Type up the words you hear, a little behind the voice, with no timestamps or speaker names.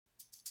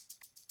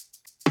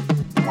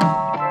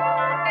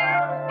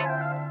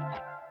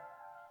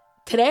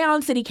Today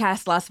on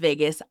CityCast Las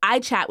Vegas,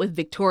 I chat with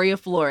Victoria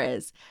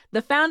Flores,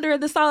 the founder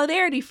of the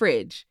Solidarity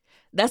Fridge.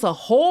 That's a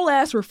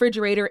whole-ass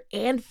refrigerator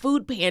and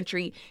food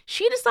pantry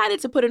she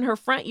decided to put in her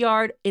front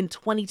yard in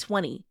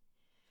 2020.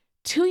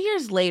 2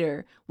 years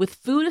later, with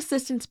food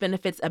assistance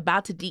benefits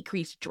about to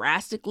decrease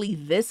drastically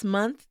this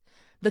month,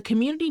 the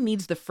community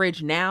needs the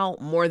fridge now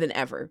more than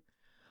ever.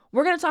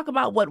 We're going to talk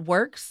about what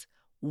works,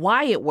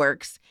 why it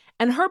works,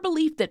 and her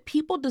belief that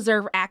people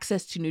deserve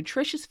access to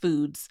nutritious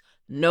foods,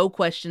 no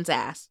questions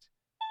asked.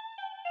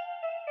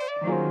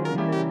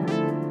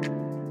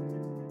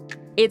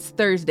 It's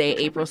Thursday,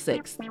 April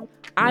 6th.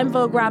 I'm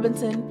Vogue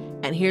Robinson,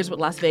 and here's what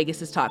Las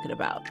Vegas is talking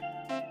about.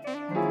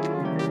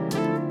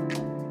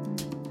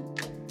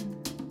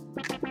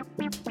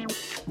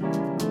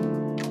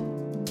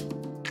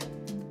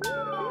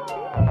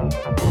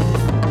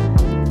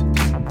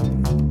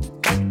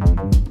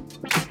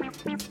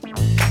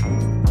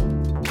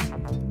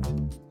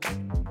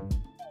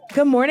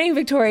 Good morning,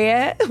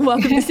 Victoria.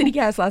 Welcome to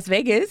CityCast Las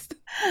Vegas.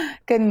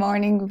 Good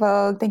morning,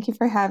 Vogue. Thank you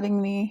for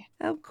having me.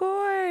 Of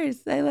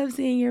course. I love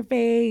seeing your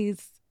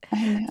face.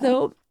 I know.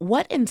 So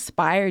what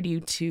inspired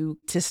you to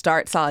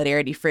start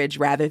Solidarity Fridge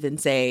rather than,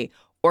 say,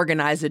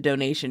 organize a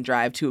donation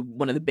drive to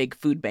one of the big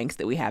food banks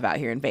that we have out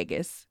here in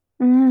Vegas?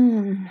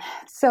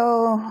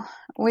 So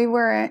we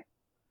were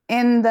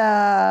in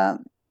the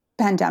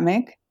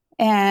pandemic,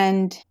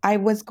 and I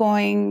was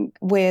going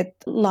with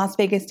Las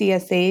Vegas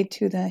DSA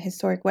to the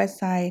historic West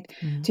Side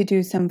to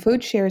do some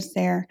food shares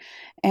there.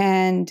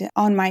 And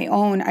on my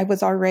own, I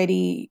was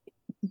already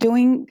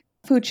doing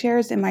food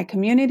shares in my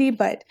community.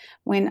 But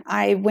when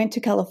I went to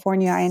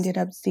California, I ended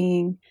up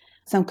seeing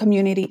some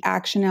community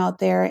action out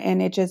there.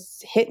 And it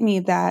just hit me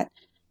that,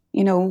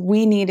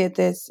 we needed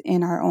this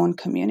in our own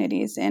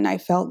communities. And I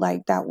felt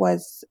like that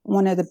was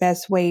one of the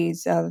best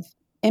ways of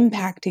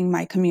impacting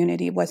my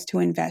community was to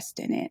invest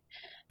in it.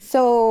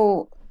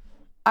 So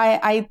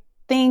I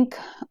think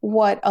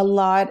what a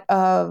lot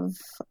of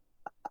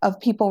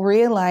people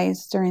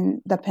realized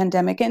during the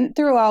pandemic and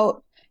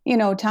throughout,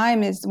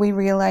 time is we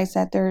realize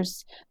that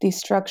there's these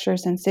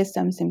structures and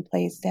systems in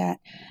place that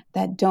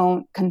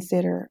don't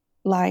consider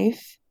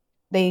life.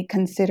 They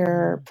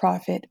consider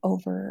profit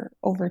over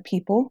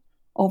people,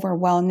 over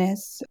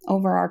wellness,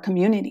 over our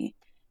community,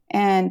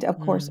 and of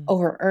course,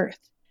 over Earth.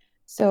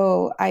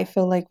 So I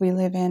feel like we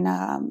live in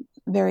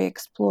very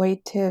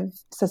exploitative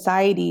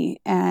society,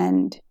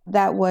 and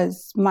that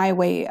was my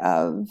way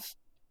of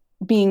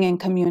being in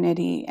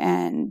community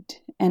and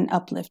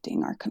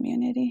uplifting our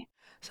community.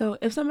 So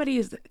if somebody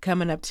is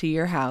coming up to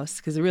your house,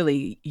 because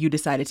really you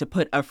decided to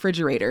put a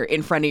refrigerator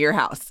in front of your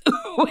house,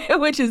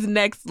 which is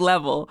next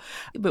level,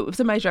 but if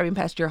somebody's driving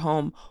past your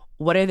home,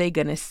 what are they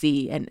going to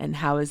see and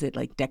how is it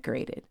like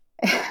decorated?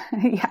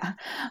 Yeah.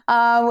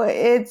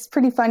 It's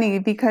pretty funny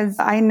because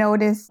I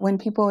notice when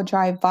people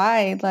drive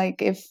by,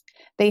 like if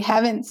they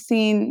haven't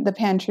seen the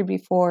pantry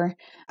before,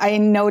 I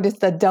notice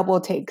the double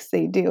takes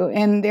they do.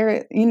 And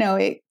they're,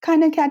 it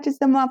kind of catches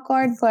them off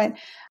guard, but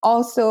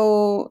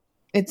also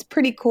it's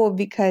pretty cool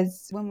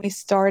because when we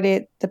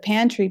started the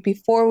pantry,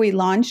 before we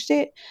launched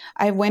it,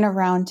 I went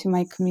around to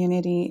my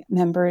community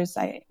members.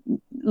 I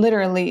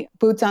literally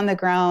boots on the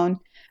ground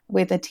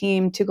with a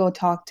team to go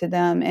talk to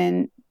them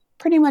and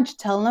pretty much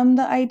tell them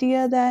the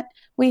idea that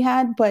we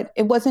had, but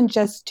it wasn't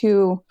just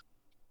to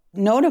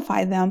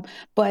notify them,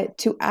 but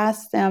to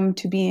ask them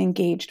to be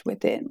engaged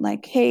with it.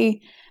 Like,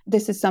 hey,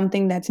 this is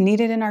something that's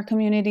needed in our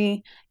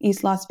community,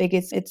 East Las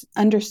Vegas. It's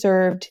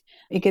underserved.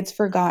 It gets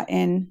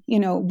forgotten.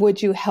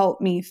 Would you help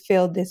me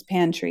fill this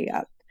pantry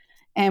up?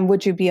 And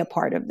would you be a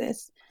part of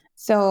this?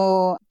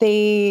 So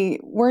they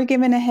were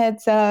given a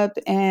heads up,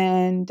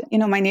 and,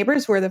 my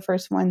neighbors were the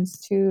first ones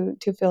to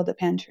fill the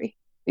pantry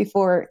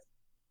before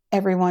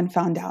everyone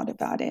found out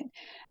about it.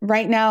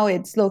 Right now,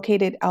 it's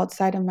located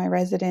outside of my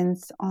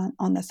residence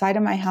on the side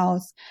of my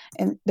house.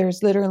 And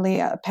there's literally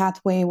a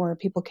pathway where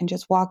people can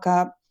just walk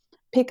up,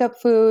 pick up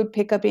food,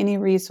 pick up any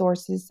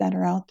resources that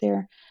are out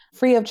there,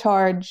 free of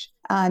charge,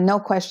 no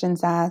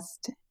questions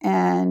asked.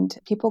 And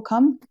people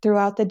come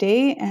throughout the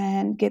day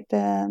and get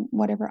the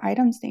whatever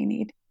items they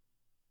need.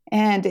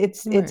 And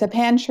it's a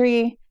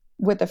pantry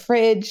with a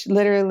fridge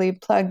literally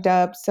plugged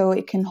up so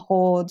it can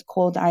hold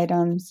cold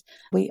items.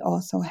 We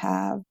also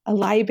have a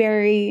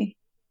library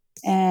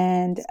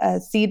and a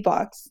seed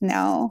box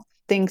now,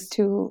 thanks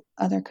to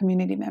other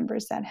community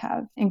members that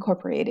have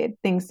incorporated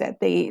things that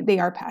they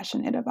are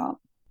passionate about.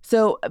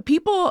 So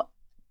people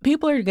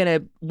are going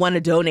to want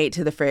to donate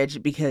to the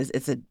fridge because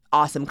it's an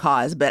awesome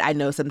cause, but I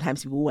know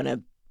sometimes people want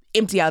to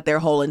empty out their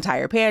whole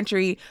entire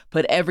pantry,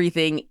 put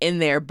everything in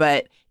there,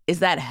 but is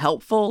that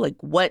helpful? Like,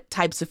 what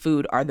types of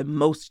food are the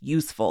most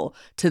useful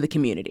to the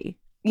community?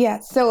 Yeah,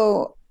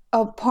 so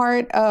a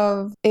part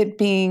of it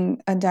being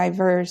a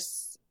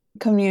diverse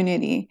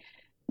community,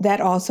 that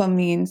also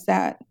means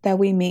that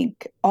we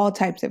make all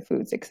types of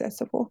foods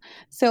accessible.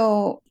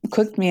 So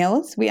cooked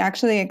meals, we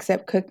actually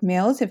accept cooked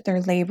meals if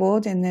they're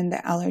labeled and then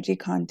the allergy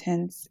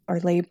contents are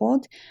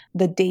labeled.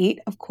 The date,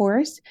 of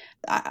course.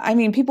 I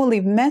mean, people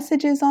leave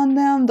messages on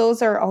them.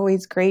 Those are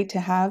always great to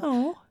have.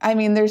 Oh. I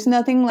mean, there's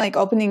nothing like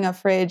opening a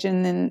fridge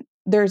and then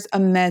there's a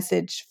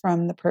message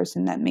from the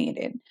person that made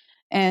it.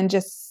 And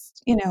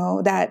just,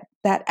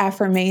 that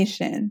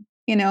affirmation,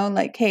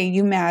 like, hey,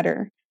 you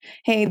matter.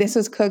 Hey, this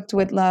was cooked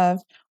with love,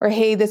 or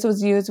hey, this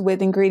was used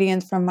with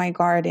ingredients from my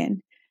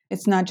garden.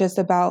 It's not just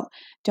about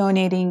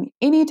donating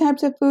any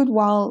types of food.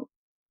 While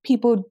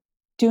people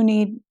do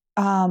need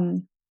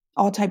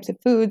all types of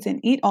foods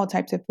and eat all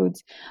types of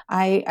foods,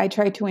 I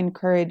try to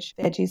encourage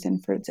veggies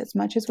and fruits as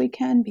much as we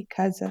can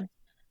because of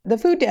the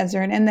food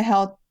desert and the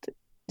health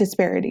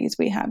disparities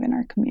we have in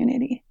our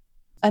community.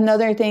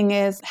 Another thing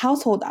is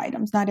household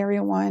items. Not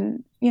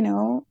everyone,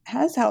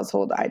 has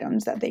household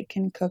items that they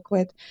can cook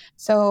with.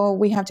 So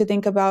we have to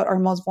think about our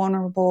most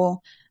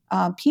vulnerable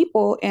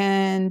people,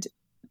 and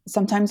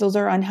sometimes those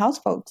are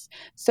unhoused folks.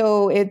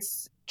 So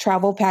it's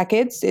travel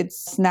packets, it's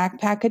snack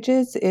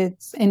packages,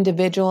 it's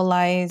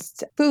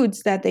individualized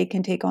foods that they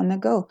can take on the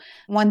go.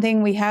 One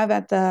thing we have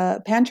at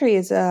the pantry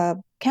is a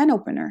can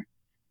opener.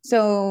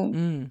 So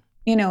Mm.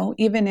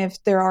 even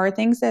if there are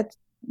things that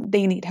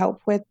they need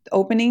help with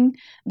opening,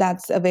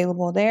 that's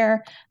available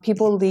there.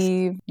 People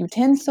leave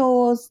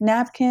utensils,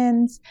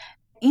 napkins,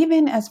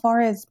 even as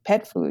far as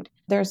pet food.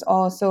 There's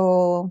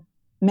also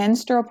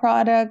menstrual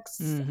products,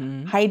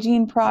 Mm-hmm.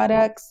 hygiene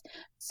products.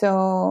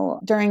 So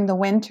during the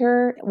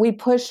winter, we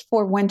push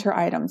for winter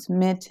items,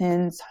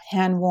 mittens,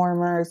 hand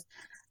warmers.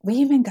 We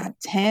even got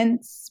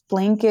tents,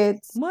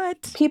 blankets.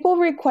 What? People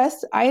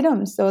request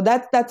items. So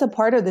that's a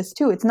part of this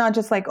too. It's not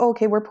just like,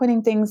 okay, we're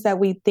putting things that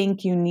we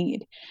think you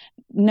need.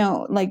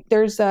 No, like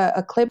there's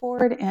a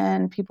clipboard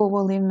and people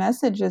will leave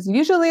messages.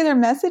 Usually they're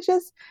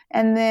messages,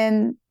 and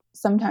then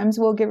sometimes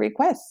we'll get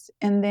requests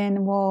and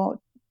then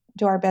we'll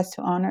do our best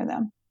to honor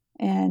them.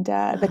 And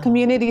the Oh.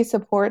 community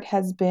support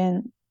has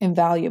been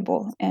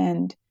invaluable.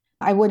 And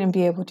I wouldn't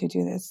be able to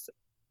do this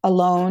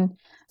alone.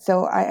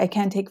 So I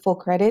can't take full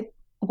credit.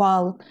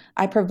 While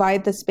I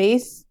provide the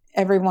space,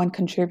 everyone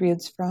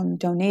contributes, from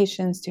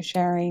donations to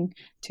sharing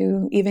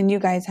to even you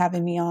guys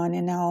having me on.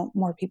 And now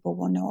more people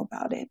will know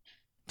about it.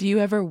 Do you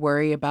ever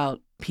worry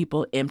about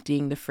people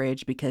emptying the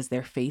fridge because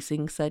they're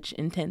facing such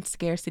intense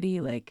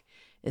scarcity? Like,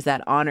 is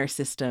that honor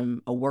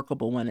system a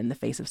workable one in the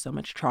face of so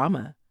much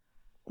trauma?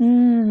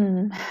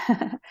 Mm.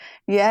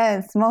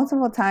 Yes,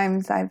 multiple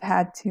times I've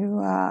had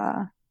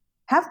to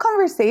have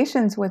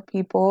conversations with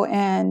people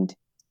and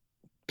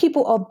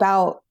people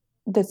about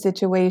the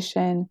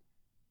situation,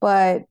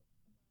 but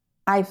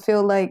I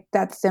feel like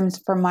that stems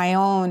from my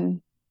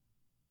own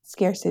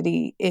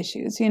scarcity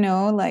issues,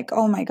 like,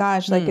 oh my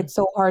gosh, like Hmm. it's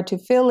so hard to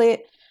feel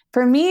it.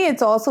 For me,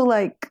 it's also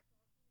like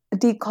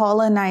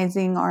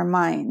decolonizing our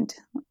mind,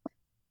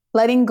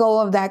 letting go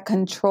of that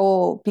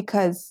control,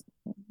 because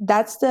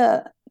that's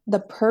the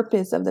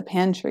purpose of the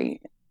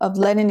pantry, of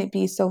letting it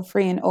be so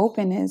free and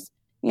open, is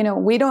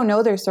we don't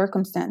know their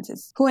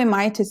circumstances. Who am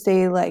I to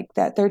say like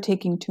that they're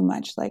taking too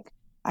much? Like,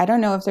 I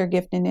don't know if they're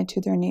gifting it to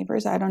their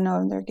neighbors. I don't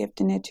know if they're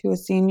gifting it to a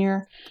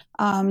senior,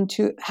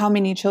 to how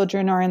many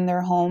children are in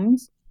their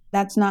homes.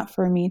 That's not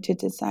for me to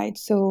decide.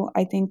 So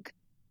I think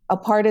a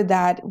part of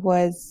that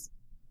was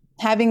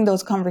having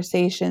those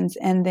conversations,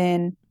 and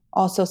then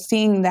also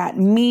seeing that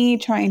me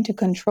trying to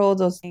control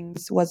those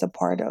things was a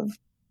part of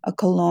a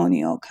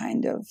colonial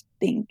kind of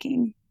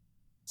thinking,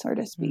 so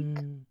to speak.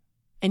 Mm.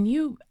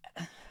 And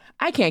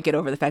I can't get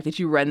over the fact that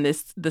you run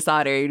the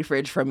solidarity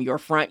fridge from your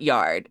front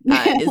yard.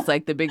 It's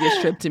like the biggest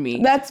trip to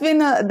me. That's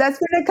been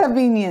a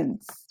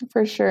convenience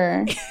for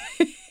sure.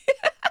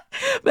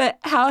 But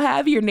how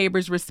have your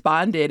neighbors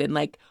responded? And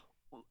like,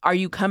 are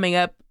you coming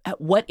up?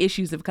 What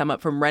issues have come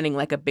up from running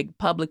like a big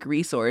public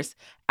resource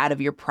out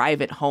of your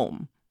private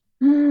home?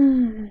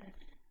 Hmm.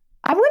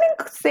 I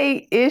wouldn't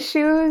say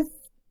issues.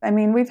 I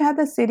mean, we've had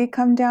the city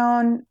come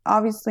down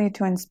obviously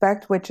to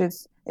inspect, which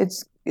is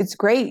it's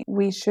great.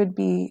 We should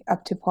be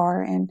up to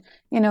par, and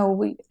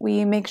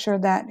we make sure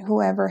that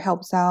whoever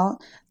helps out,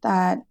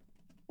 that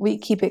we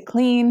keep it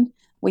clean,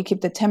 we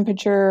keep the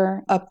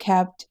temperature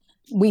upkept.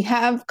 We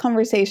have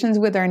conversations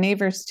with our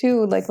neighbors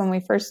too. Like when we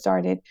first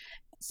started,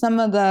 some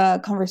of the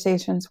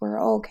conversations were,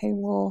 oh, okay,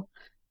 well,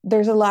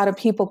 there's a lot of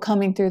people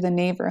coming through the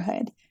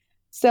neighborhood.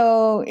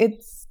 So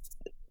it's,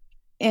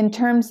 in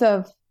terms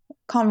of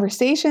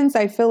conversations,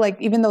 I feel like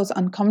even those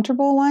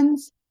uncomfortable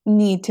ones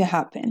need to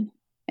happen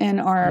and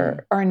Mm.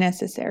 are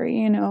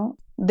necessary.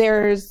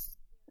 There's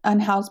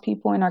unhoused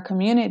people in our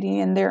community,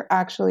 and they're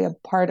actually a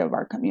part of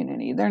our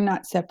community. They're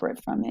not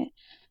separate from it.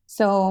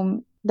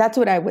 So that's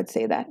what I would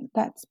say,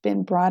 that's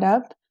been brought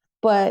up.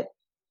 But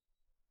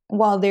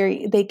while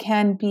they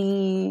can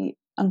be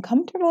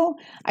uncomfortable,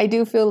 I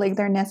do feel like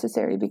they're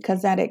necessary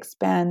because that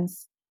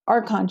expands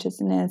our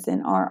consciousness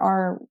and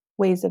our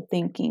ways of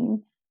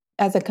thinking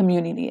as a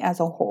community as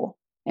a whole.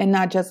 and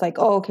not just like,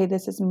 oh, okay,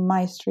 this is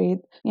my street.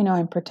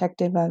 I'm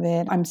protective of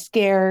it. I'm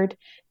scared,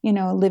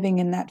 living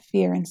in that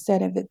fear.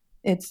 Instead of it,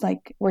 it's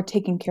like we're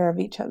taking care of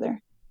each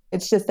other.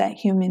 It's just that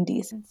human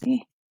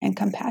decency and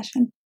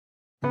compassion.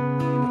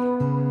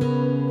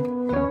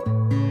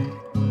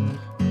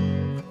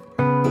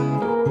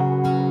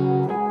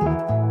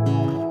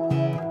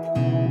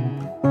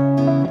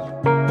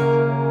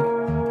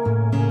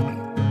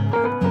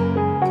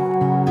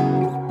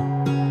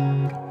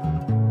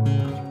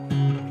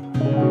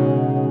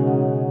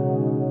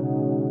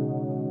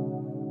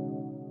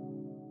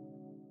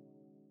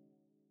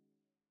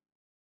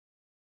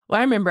 Well,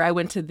 I remember I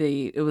went to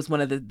it was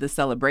one of the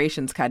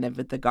celebrations kind of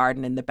at the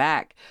garden in the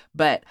back.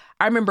 But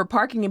I remember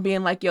parking and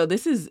being like, yo,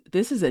 this is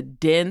a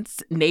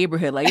dense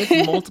neighborhood. Like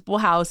it's multiple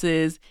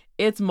houses,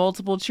 it's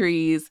multiple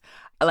trees.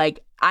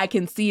 Like I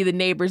can see the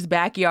neighbor's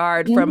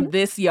backyard Mhm. from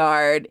this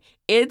yard.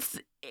 It's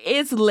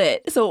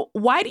lit. So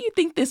why do you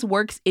think this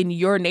works in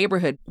your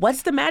neighborhood?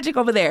 What's the magic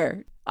over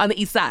there on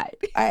the east side?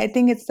 I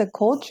think it's the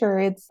culture.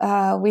 It's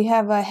we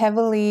have a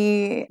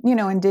heavily,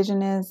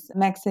 indigenous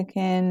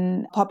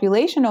Mexican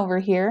population over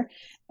here,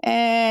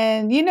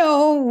 and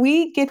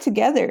we get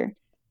together.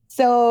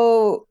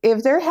 So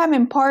if they're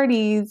having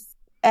parties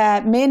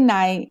at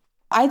midnight,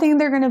 I think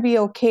they're going to be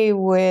okay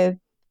with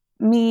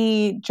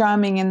me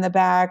drumming in the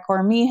back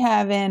or me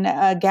having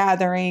a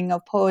gathering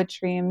of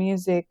poetry and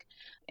music.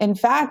 In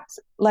fact,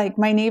 like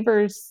my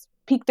neighbors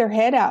peek their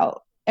head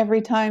out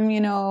every time,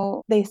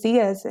 they see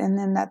us, and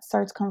then that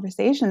starts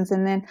conversations,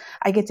 and then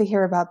I get to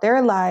hear about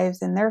their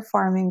lives and their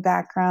farming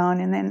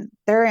background and then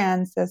their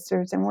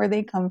ancestors and where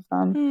they come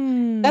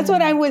from. That's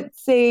what I would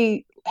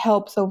say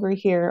helps over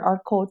here,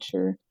 our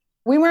culture.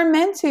 We weren't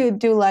meant to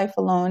do life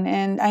alone,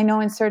 and I know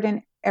in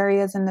certain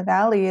areas in the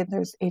valley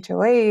there's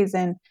HOAs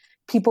and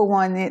people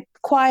want it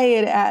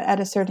quiet at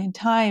a certain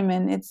time,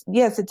 and it's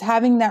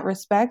having that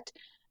respect,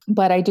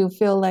 but I do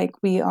feel like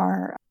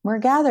we're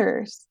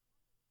gatherers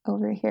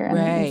over here on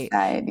the east Right.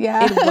 side.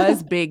 Yeah. It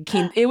was big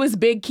it was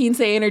big Quince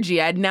energy.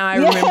 I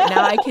remember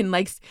now I Yeah. can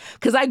like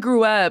because I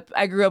grew up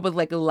with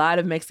like a lot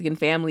of Mexican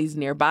families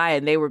nearby,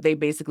 and they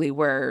basically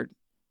were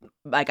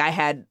like I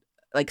had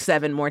like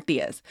 7 more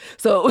tias.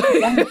 So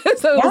Yeah.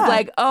 so it was Yeah.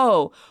 like,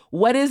 oh,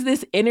 what is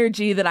this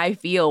energy that I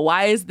feel?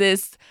 Why is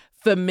this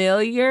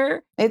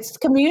familiar? It's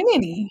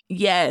community.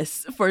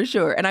 Yes, for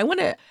sure. And I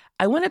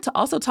wanted to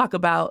also talk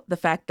about the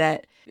fact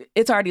that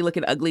it's already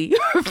looking ugly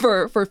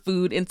for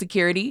food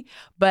insecurity,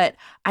 but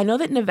I know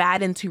that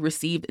Nevadans who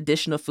received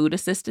additional food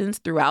assistance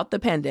throughout the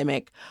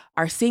pandemic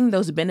are seeing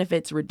those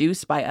benefits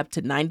reduced by up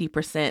to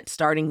 90%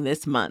 starting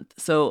this month.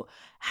 So,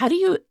 how do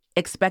you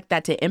expect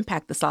that to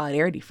impact the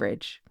Solidarity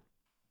Fridge?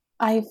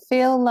 I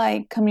feel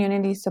like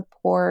community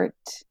support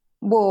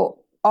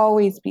will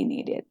always be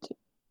needed,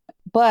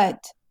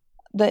 but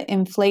the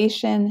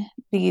inflation,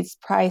 these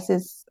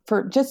prices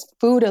for just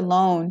food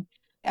alone,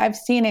 I've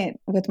seen it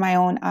with my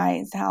own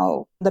eyes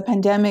how the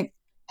pandemic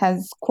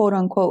has quote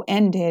unquote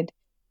ended,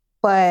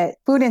 but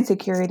food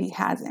insecurity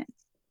hasn't.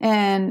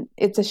 And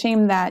it's a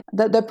shame that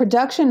the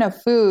production of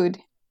food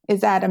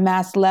is at a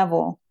mass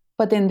level,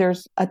 but then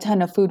there's a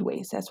ton of food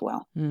waste as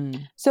well.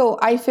 Mm. So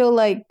I feel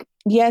like,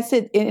 yes,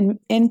 it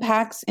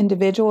impacts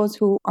individuals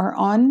who are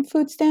on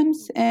food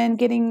stamps and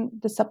getting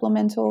the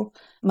supplemental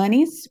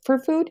monies for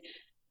food.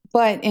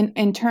 But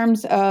in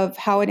terms of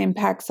how it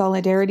impacts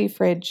Solidarity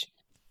Fridge,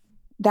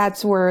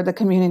 that's where the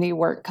community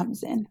work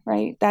comes in,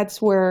 right?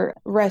 That's where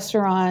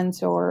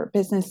restaurants or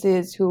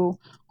businesses who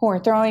are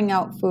throwing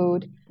out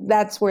food,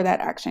 that's where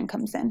that action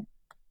comes in.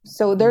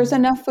 So there's Mm.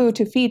 enough food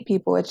to feed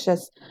people. It's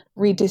just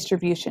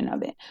redistribution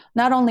of it.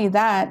 Not only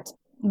that,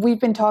 we've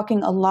been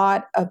talking a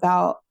lot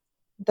about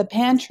the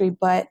pantry,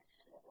 but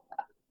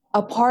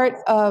a part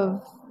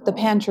of the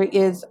pantry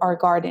is our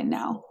garden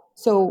now.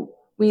 So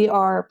we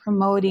are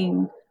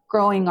promoting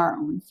growing our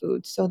own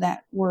food so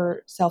that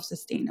we're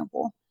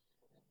self-sustainable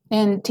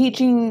and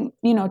teaching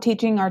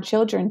our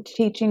children,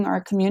 teaching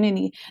our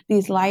community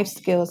these life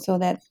skills so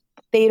that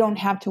they don't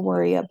have to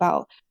worry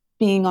about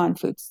being on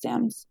food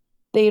stamps.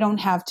 They don't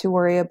have to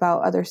worry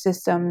about other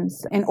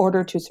systems in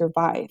order to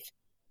survive.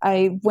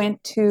 I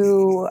went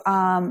to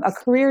a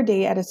career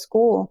day at a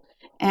school,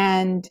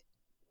 and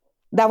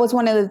that was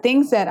one of the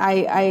things that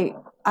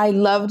I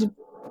loved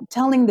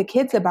telling the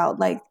kids about.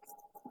 Like,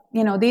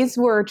 these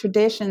were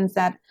traditions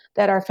that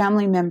our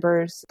family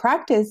members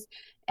practice,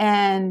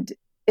 and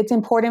it's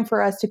important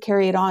for us to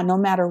carry it on no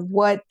matter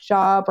what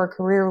job or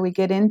career we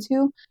get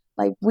into.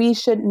 Like, we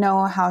should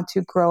know how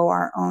to grow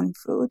our own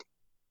food.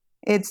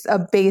 It's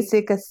a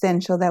basic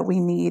essential that we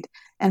need,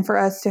 and for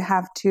us to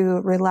have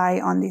to rely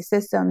on these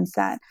systems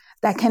that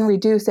can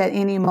reduce at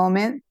any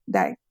moment,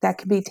 that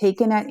can be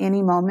taken at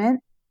any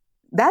moment,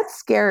 that's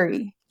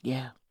scary.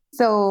 Yeah.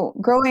 So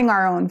growing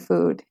our own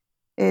food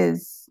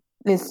is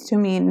to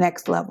me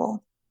next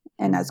level,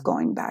 and us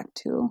going back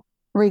to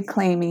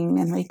reclaiming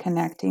and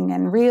reconnecting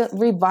and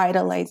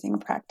revitalizing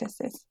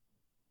practices,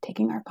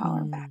 taking our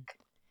power Mm. back.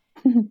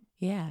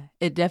 Yeah.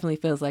 It definitely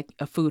feels like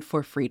a food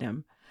for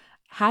freedom.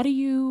 How do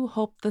you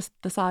hope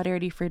the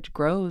Solidarity Fridge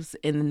grows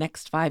in the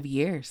next 5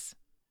 years?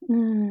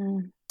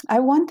 I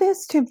want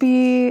this to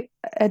be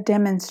a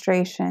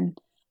demonstration.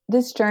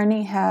 This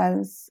journey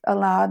has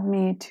allowed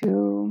me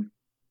to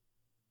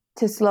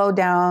slow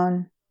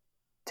down,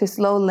 to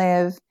slow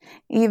live,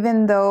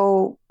 even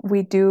though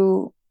we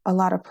do a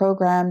lot of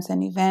programs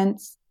and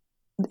events.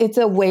 It's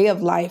a way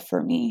of life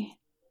for me.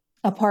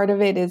 A part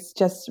of it is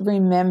just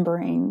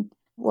remembering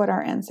what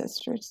our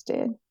ancestors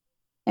did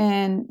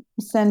and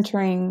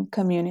centering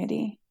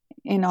community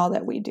in all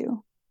that we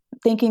do.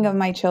 Thinking of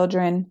my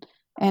children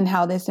and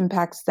how this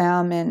impacts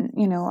them and,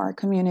 our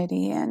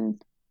community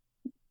and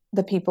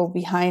the people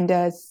behind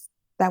us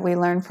that we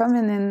learn from,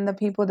 and then the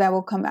people that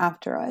will come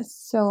after us.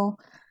 So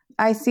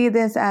I see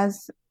this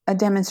as a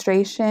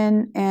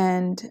demonstration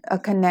and a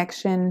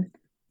connection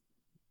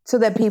so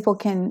that people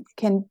can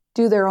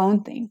do their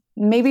own thing.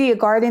 Maybe a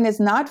garden is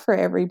not for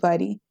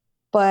everybody,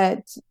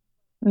 but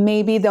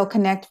maybe they'll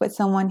connect with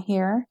someone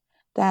here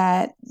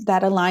that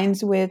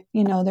aligns with,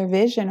 their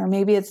vision, or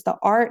maybe it's the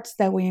arts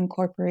that we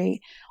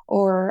incorporate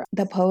or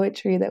the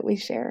poetry that we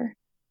share.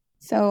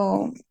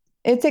 So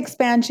it's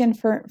expansion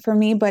for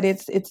me, but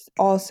it's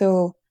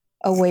also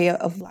a way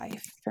of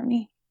life for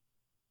me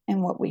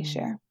and what we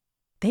share.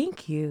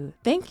 Thank you.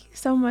 Thank you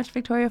so much,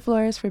 Victoria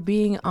Flores, for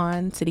being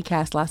on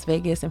CityCast Las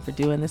Vegas and for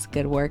doing this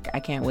good work. I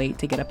can't wait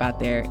to get up out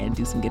there and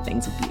do some good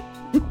things with you.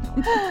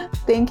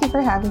 Thank you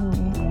for having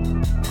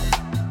me.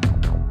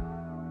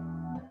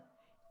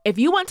 If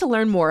you want to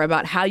learn more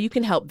about how you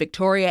can help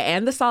Victoria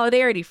and the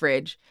Solidarity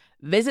Fridge,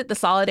 visit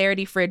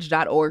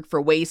thesolidarityfridge.org for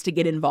ways to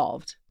get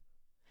involved.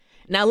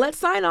 Now let's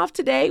sign off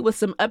today with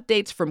some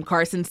updates from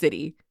Carson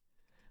City.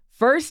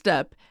 First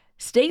up,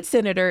 State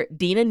Senator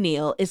Dina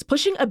Neal is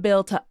pushing a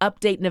bill to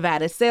update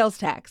Nevada's sales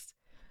tax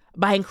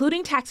by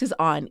including taxes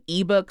on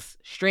ebooks,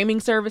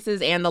 streaming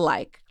services, and the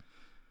like.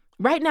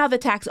 Right now, the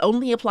tax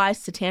only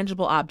applies to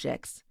tangible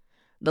objects.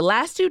 The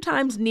last 2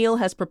 times Neal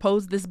has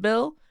proposed this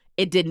bill,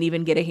 it didn't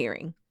even get a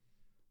hearing.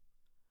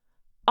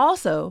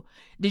 Also,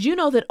 did you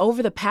know that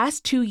over the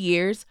past 2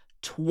 years,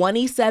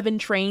 27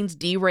 trains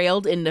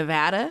derailed in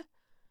Nevada?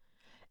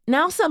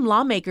 Now some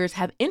lawmakers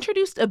have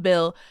introduced a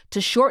bill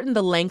to shorten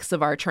the lengths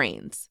of our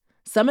trains.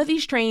 Some of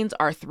these trains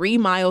are 3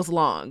 miles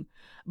long,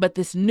 but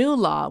this new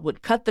law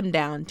would cut them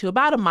down to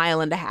about 1.5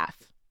 miles.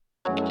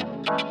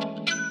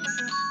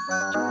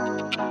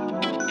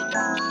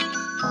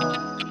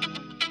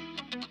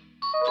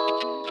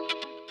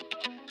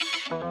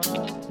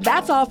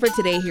 That's all for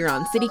today here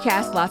on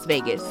CityCast Las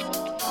Vegas.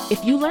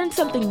 If you learned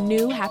something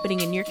new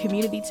happening in your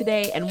community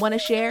today and want to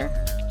share,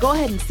 go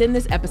ahead and send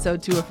this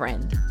episode to a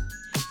friend.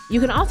 You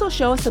can also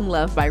show us some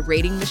love by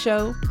rating the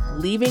show,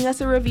 leaving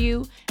us a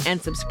review,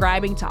 and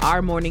subscribing to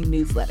our morning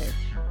newsletter.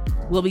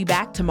 We'll be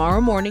back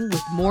tomorrow morning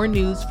with more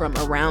news from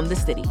around the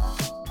city.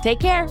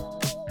 Take care.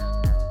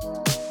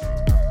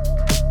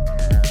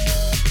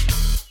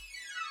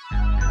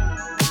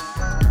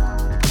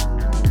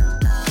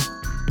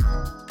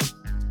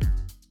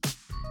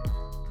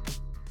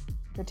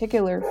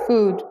 Particular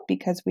food,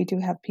 because we do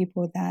have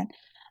people that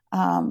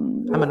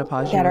I'm going to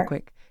pause you real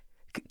quick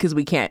because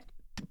we can't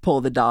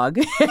pull the dog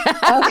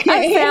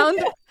okay. sound.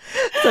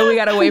 So we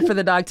got to wait for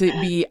the dog to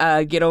be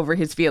get over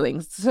his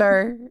feelings.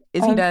 Sir,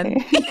 is he done?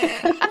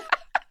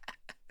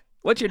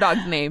 What's your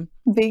dog's name?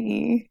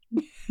 Biggie.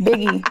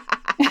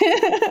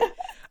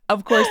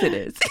 Of course it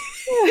is.